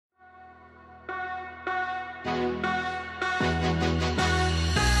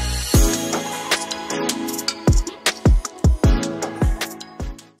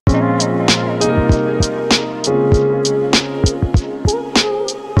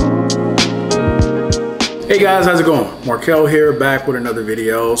Hey guys, how's it going? Markel here, back with another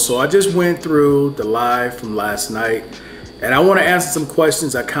video. So I just went through the live from last night and I want to answer some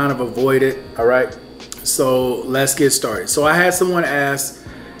questions I kind of avoided. All right, so let's get started. So I had someone ask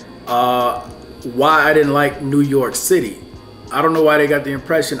why I didn't like New York City. I don't know why they got the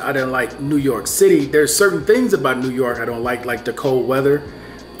impression I didn't like New York City. There's certain things about New York I don't like the cold weather.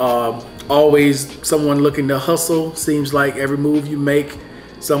 Always someone looking to hustle. Seems like every move you make,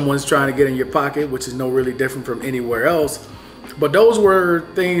 someone's trying to get in your pocket, which is no really different from anywhere else. But those were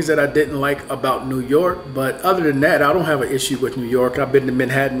things that I didn't like about New York. But other than that, I don't have an issue with New York. I've been to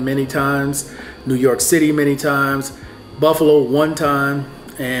Manhattan many times, New York City many times, Buffalo one time,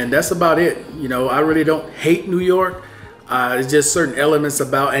 and that's about it. You know, I really don't hate New York. It's just certain elements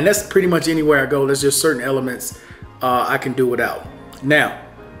about, and that's pretty much anywhere I go, there's just certain elements I can do without. Now,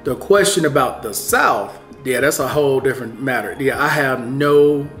 the question about the South, yeah, that's a whole different matter. Yeah, I have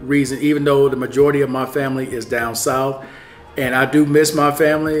no reason, even though the majority of my family is down south, and I do miss my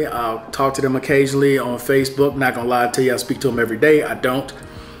family. I'll talk to them occasionally on Facebook. Not gonna lie to you, I speak to them every day. I don't.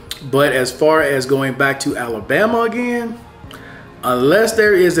 But as far as going back to Alabama again, unless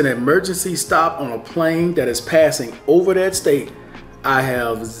there is an emergency stop on a plane that is passing over that state, I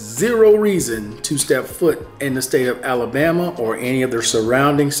have zero reason to step foot in the state of Alabama or any of the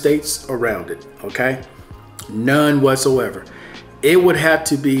surrounding states around it, okay? None whatsoever. It would have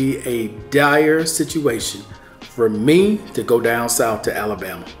to be a dire situation for me to go down south to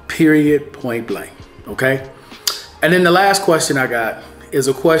Alabama, period, point blank, okay? And then the last question I got is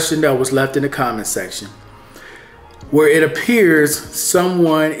a question that was left in the comment section, where it appears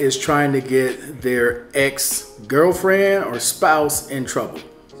someone is trying to get their ex-girlfriend or spouse in trouble.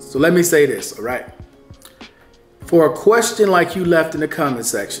 So let me say this, all right? For a question like you left in the comment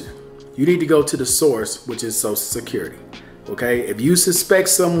section, you need to go to the source, which is Social Security, okay? If you suspect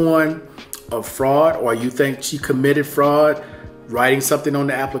someone of fraud or you think she committed fraud, writing something on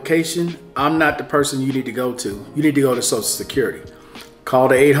the application, I'm not the person you need to go to. You need to go to Social Security. Call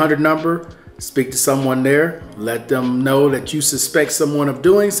the 800 number, speak to someone there, let them know that you suspect someone of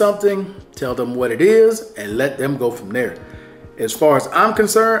doing something, tell them what it is, and let them go from there. As far as I'm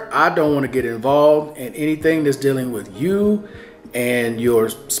concerned, I don't want to get involved in anything that's dealing with you and your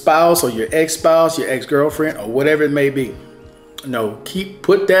spouse or your ex-spouse, your ex-girlfriend, or whatever it may be. No,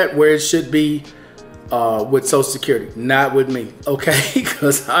 put that where it should be with Social Security, not with me, okay?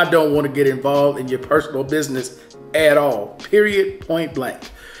 Because I don't want to get involved in your personal business at all, period, point blank.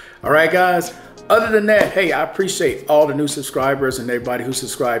 All right, guys, other than that, hey, I appreciate all the new subscribers and everybody who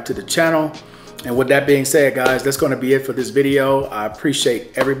subscribed to the channel. And with that being said, guys, that's going to be it for this video. I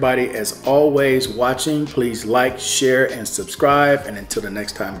appreciate everybody, as always, watching. Please like, share, and subscribe. And until the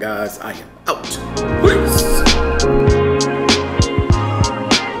next time, guys, I am out. Peace.